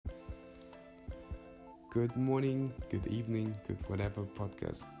Good morning, good evening, good whatever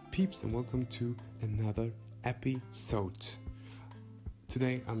podcast peeps, and welcome to another episode.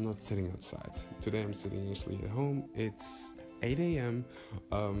 Today I'm not sitting outside. Today I'm sitting actually at home. It's 8 a.m.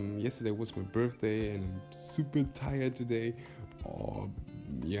 Yesterday was my birthday and I'm super tired today.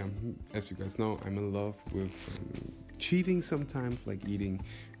 As you guys know, I'm in love with cheating sometimes, like eating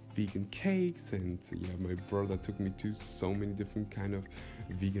vegan cakes, and my brother took me to so many different kind of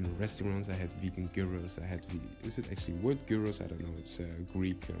vegan restaurants. I had vegan gyros, is it actually word gyros? I don't know, it's a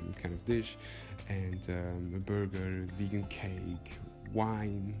Greek kind of dish, and a burger, vegan cake,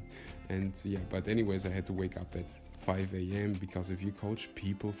 wine, and but anyways, I had to wake up at 5 a.m. because if you coach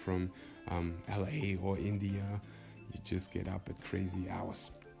people from LA or India, you just get up at crazy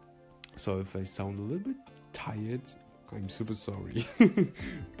hours. So if I sound a little bit tired, I'm super sorry.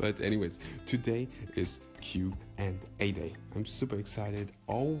 But anyways, today is Q&A day. I'm super excited.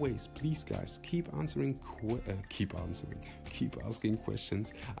 Always, please guys, keep asking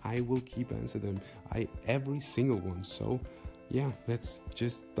questions. I will keep answering them. Every single one. So let's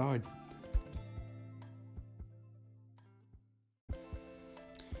just start.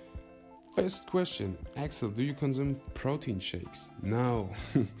 First question, Axel, do you consume protein shakes? No.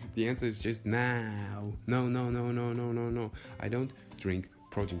 The answer is just no. No. I don't drink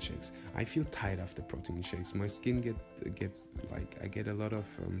protein shakes. I feel tired after protein shakes. My skin gets like, I get a lot of,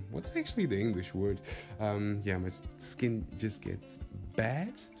 what's actually the English word? My skin just gets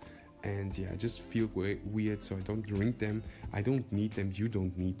bad. And I just feel weird, so I don't drink them. I don't need them. You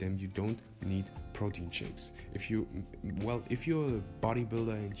don't need them. You don't need protein shakes. If you're a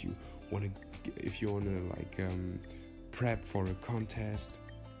bodybuilder and if you wanna prep for a contest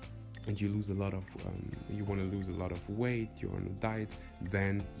and you want to lose a lot of weight, you're on a diet,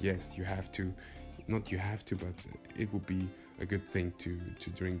 then yes, but it would be a good thing to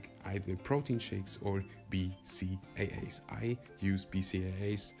drink either protein shakes or BCAAs. I use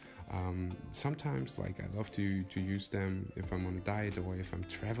BCAAs. Sometimes I love to use them if I'm on a diet or if I'm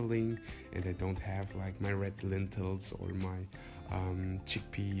traveling and I don't have my red lentils or my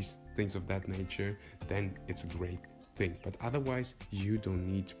chickpeas, things of that nature, then it's a great thing. But otherwise, you don't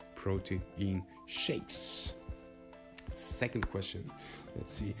need protein shakes. Second question.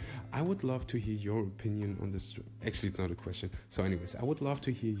 Let's see. I would love to hear your opinion on this. Actually, it's not a question. So anyways, I would love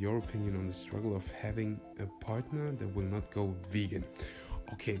to hear your opinion on the struggle of having a partner that will not go vegan.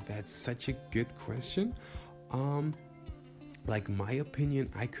 Okay, that's such a good question. My opinion,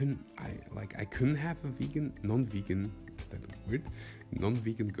 I couldn't have a non-vegan, is that a word?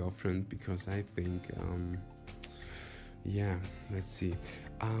 Non-vegan girlfriend, because I think, let's see.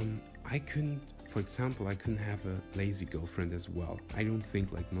 I couldn't have a lazy girlfriend as well. I don't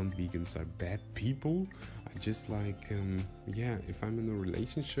think non-vegans are bad people. I just if I'm in a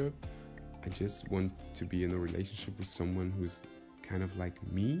relationship, I just want to be in a relationship with someone who's kind of like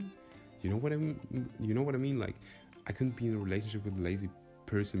me. You know what I mean? I couldn't be in a relationship with a lazy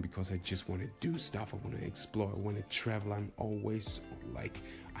person because I just want to do stuff. I want to explore. I want to travel. I'm always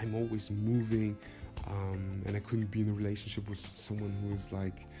moving, and I couldn't be in a relationship with someone who is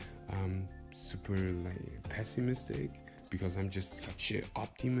super pessimistic, because I'm just such an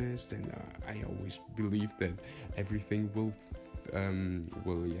optimist, and I always believe that everything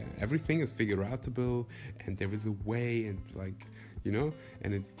everything is figure outable, and there is a way, and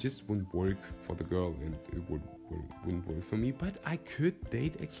and it just wouldn't work for the girl, and it wouldn't work for me. But I could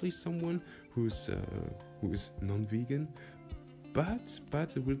date actually someone who is non-vegan, but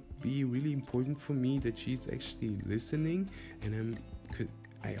it would be really important for me that she's actually listening, and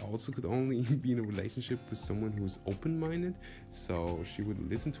I also could only be in a relationship with someone who's open-minded, so she would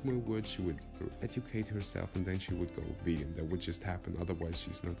listen to my words, she would educate herself, and then she would go vegan. That would just happen. Otherwise,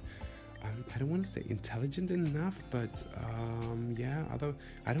 she's not, I don't want to say intelligent enough, but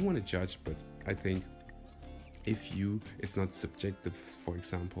I don't want to judge, but I think it's not subjective, for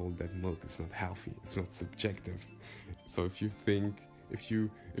example, that milk is not healthy. It's not subjective. So if you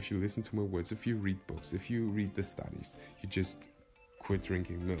listen to my words, if you read books, if you read the studies, you just quit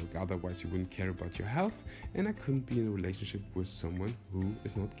drinking milk. Otherwise, you wouldn't care about your health, and I couldn't be in a relationship with someone who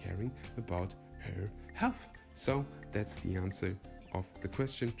is not caring about her health. So that's the answer of the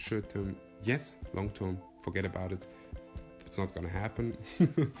question. Short term, yes. Long term, forget about it. It's not gonna happen.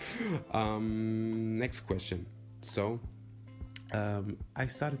 Next question. So I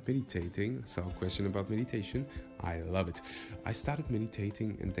started meditating. So question about meditation. I love it. I started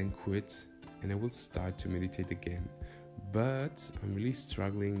meditating and then quit, and I will start to meditate again, but I'm really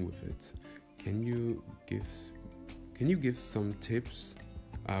struggling with it. Can you give some tips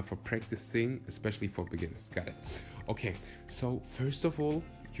for practicing, especially for beginners? Got it. Okay, so first of all,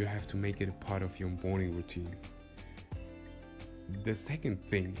 You have to make it a part of your morning routine. The second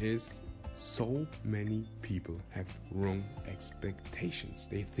thing is, so many people have wrong expectations.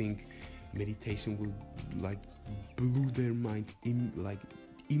 They think meditation will like blow their mind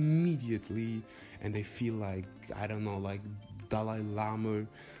immediately, and they feel like, I don't know, like Dalai Lama.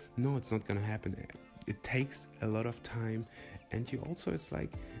 No, it's not gonna happen. It takes a lot of time, and it's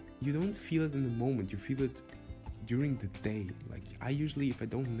like you don't feel it in the moment, you feel it during the day. Like I usually, if I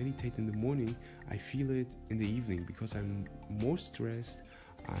don't meditate in the morning, I feel it in the evening because I'm more stressed.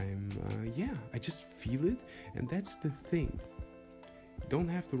 I just feel it. And that's the thing, don't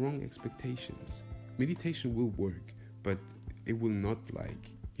have the wrong expectations. Meditation will work, but it will not,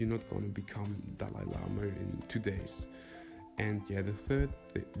 like, you're not going to become Dalai Lama in 2 days. And the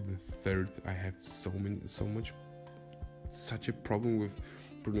third, I have such a problem with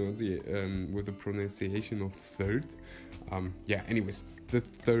the pronunciation of third. Anyways, the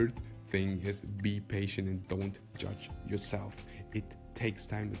third thing is, be patient and don't judge yourself. It takes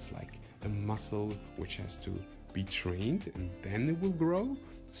time. It's like a muscle which has to be trained, and then it will grow.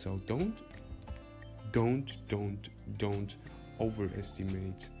 So don't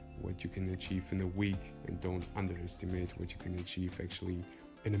overestimate what you can achieve in a week, and don't underestimate what you can achieve actually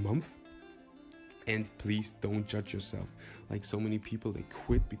in a month. And please don't judge yourself. Like so many people, they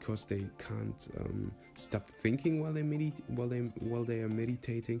quit because they can't stop thinking while they are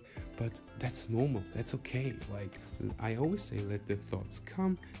meditating. But that's normal. That's okay. Like I always say, let the thoughts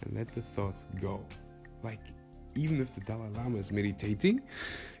come and let the thoughts go. Like even if the Dalai Lama is meditating,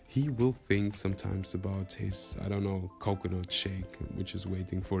 he will think sometimes about his, I don't know, coconut shake, which is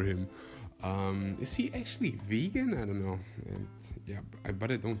waiting for him. Is he actually vegan? I don't know.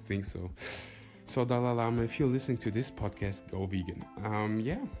 But I don't think so. So Dalai Lama, if you're listening to this podcast, go vegan.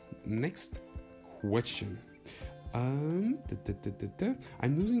 Next question. I'm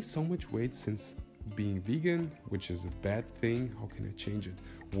losing so much weight since being vegan, which is a bad thing. How can I change it?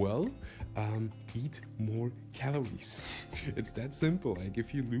 Well, eat more calories. It's that simple. Like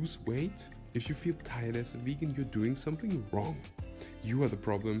if you lose weight, if you feel tired as a vegan, you're doing something wrong. You are the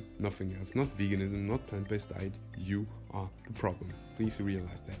problem, nothing else. Not veganism, not plant-based diet. You are the problem. Please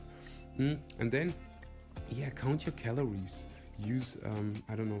realize that. And then, count your calories. Use,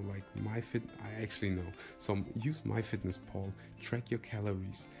 I don't know, like I actually know. So use MyFitnessPal, track your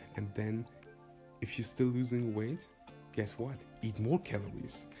calories. And then, if you're still losing weight, guess what? Eat more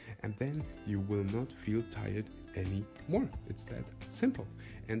calories. And then you will not feel tired anymore. It's that simple.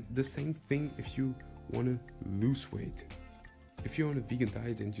 And the same thing if you want to lose weight. If you're on a vegan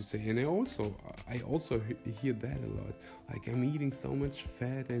diet and you say, and I also hear that a lot, like I'm eating so much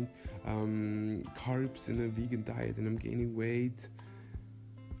fat and carbs in a vegan diet and I'm gaining weight,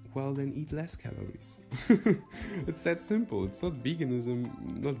 well then eat less calories. It's that simple. It's not veganism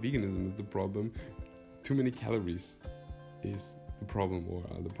is the problem. Too many calories is the problem, or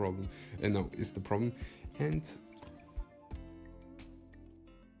are the problem, and no, it's the problem. And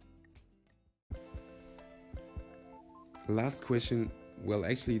last question, well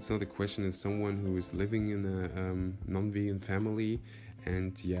actually it's not a question, it's someone who is living in a non-vegan family,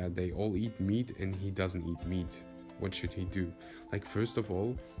 and they all eat meat and he doesn't eat meat. What should he do? Like first of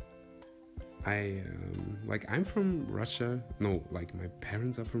all, I'm from Russia. No, like my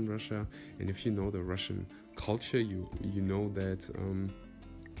parents are from Russia, and if you know the Russian culture, you know that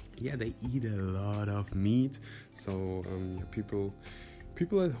they eat a lot of meat. So people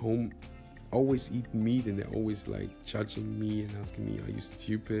at home always eat meat, and they're always like judging me and asking me, are you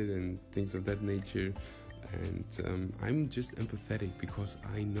stupid, and things of that nature. And I'm just empathetic because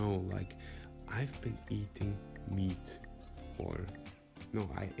I know, like, I've been eating meat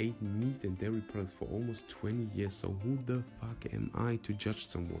I ate meat and dairy products for almost 20 years, so who the fuck am I to judge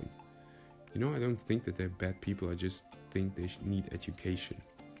someone? I don't think that they're bad people, I just think they need education,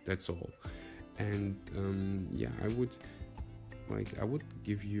 that's all. And I would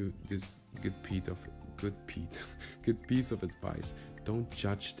give you this good piece of advice. Don't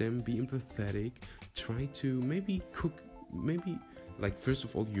judge them, be empathetic, try to first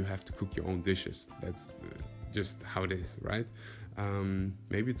of all, you have to cook your own dishes. That's just how it is, right?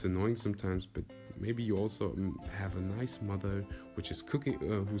 Maybe it's annoying sometimes, but maybe you also have a nice mother who's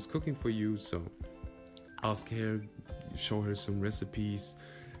cooking for you, so ask her, show her some recipes,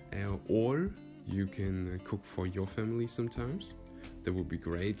 or you can cook for your family sometimes. That would be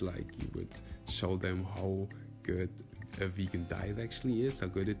great. Like you would show them how good a vegan diet actually is, how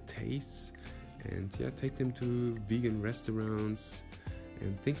good it tastes, and take them to vegan restaurants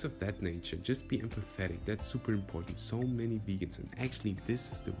and things of that nature. Just be empathetic. That's super important. So many vegans, and actually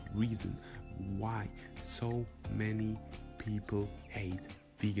this is the reason why so many people hate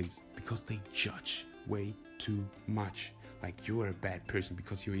vegans because they judge way too much. Like, you're a bad person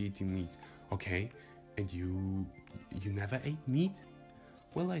because you're eating meat. Okay, and you never ate meat?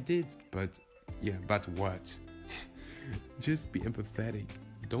 Well, I did, but what? Just be empathetic.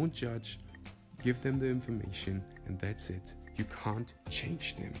 Don't judge. Give them the information, and that's it. You can't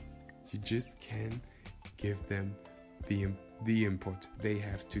change them. You just can give them the input. They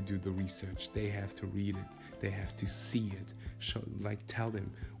have to do the research. They have to read it. They have to see it. Tell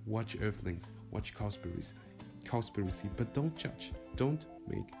them, watch Earthlings, watch Cowspiracy, but don't judge. Don't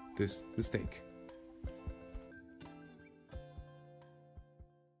make this mistake.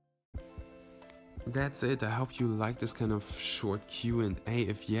 That's it. I hope you like this kind of short Q&A.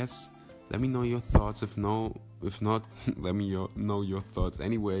 If yes, let me know your thoughts. If not, let me know your thoughts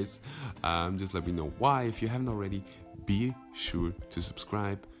anyways. Just let me know why. If you haven't already, be sure to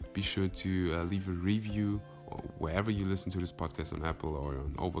subscribe. Be sure to leave a review or wherever you listen to this podcast, on Apple or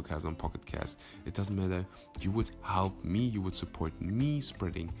on Overcast, on Pocket Cast. It doesn't matter. You would help me. You would support me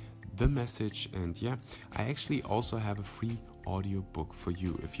spreading the message. And yeah, I actually also have a free audiobook for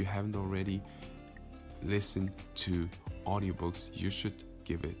you. If you haven't already listened to audiobooks, you should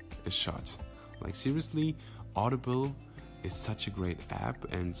give it a shot. Like, seriously, Audible is such a great app,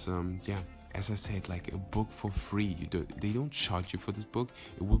 and as I said, like, a book for free. They don't charge you for this book.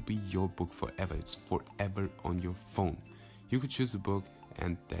 It will be your book forever. It's forever on your phone. You could choose a book,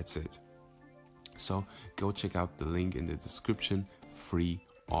 and that's it. So go check out the link in the description. Free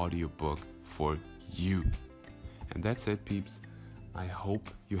audiobook for you. And that's it, peeps. I hope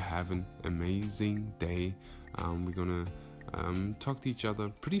you have an amazing day. We're gonna talk to each other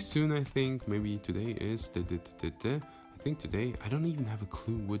pretty soon, I think. Maybe today is I think today, I don't even have a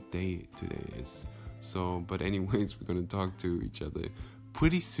clue what day today is. So, but anyways, we're gonna talk to each other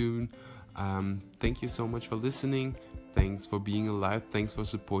pretty soon. Thank you so much for listening. Thanks for being alive. Thanks for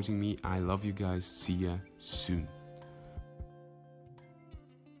supporting me. I love you guys. See ya soon.